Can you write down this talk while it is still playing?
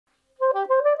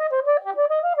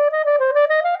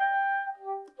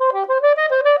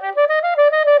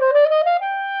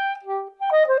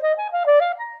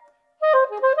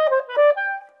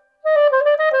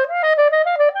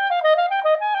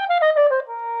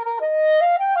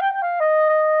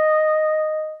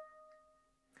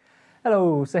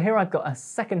Hello, so here I've got a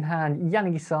second-hand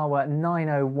Yanagisawa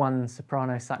 901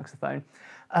 soprano saxophone.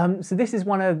 So this is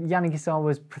one of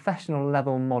Yanagisawa's professional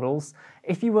level models.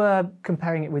 If you were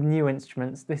comparing it with new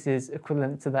instruments, this is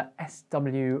equivalent to the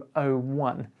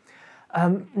S901.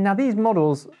 Now these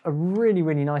models are really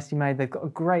nicely made. They've got a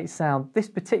great sound. This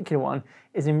particular one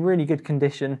is in really good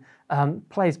condition,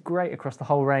 plays great across the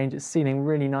whole range. It's sealing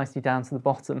really nicely down to the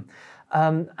bottom.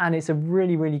 And it's a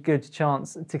really good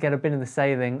chance to get a bit of the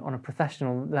sailing on a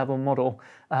professional level model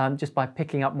just by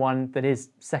picking up one that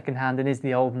is second-hand and is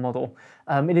the old model.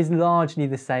 It is largely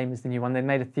the same as the new one. They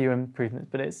made a few improvements,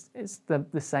 but it's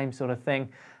the same sort of thing.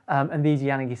 And these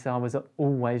Yanagisawas are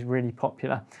always really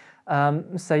popular.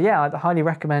 So yeah, I'd highly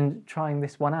recommend trying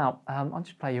this one out. I'll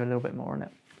just play you a little bit more on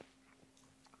it.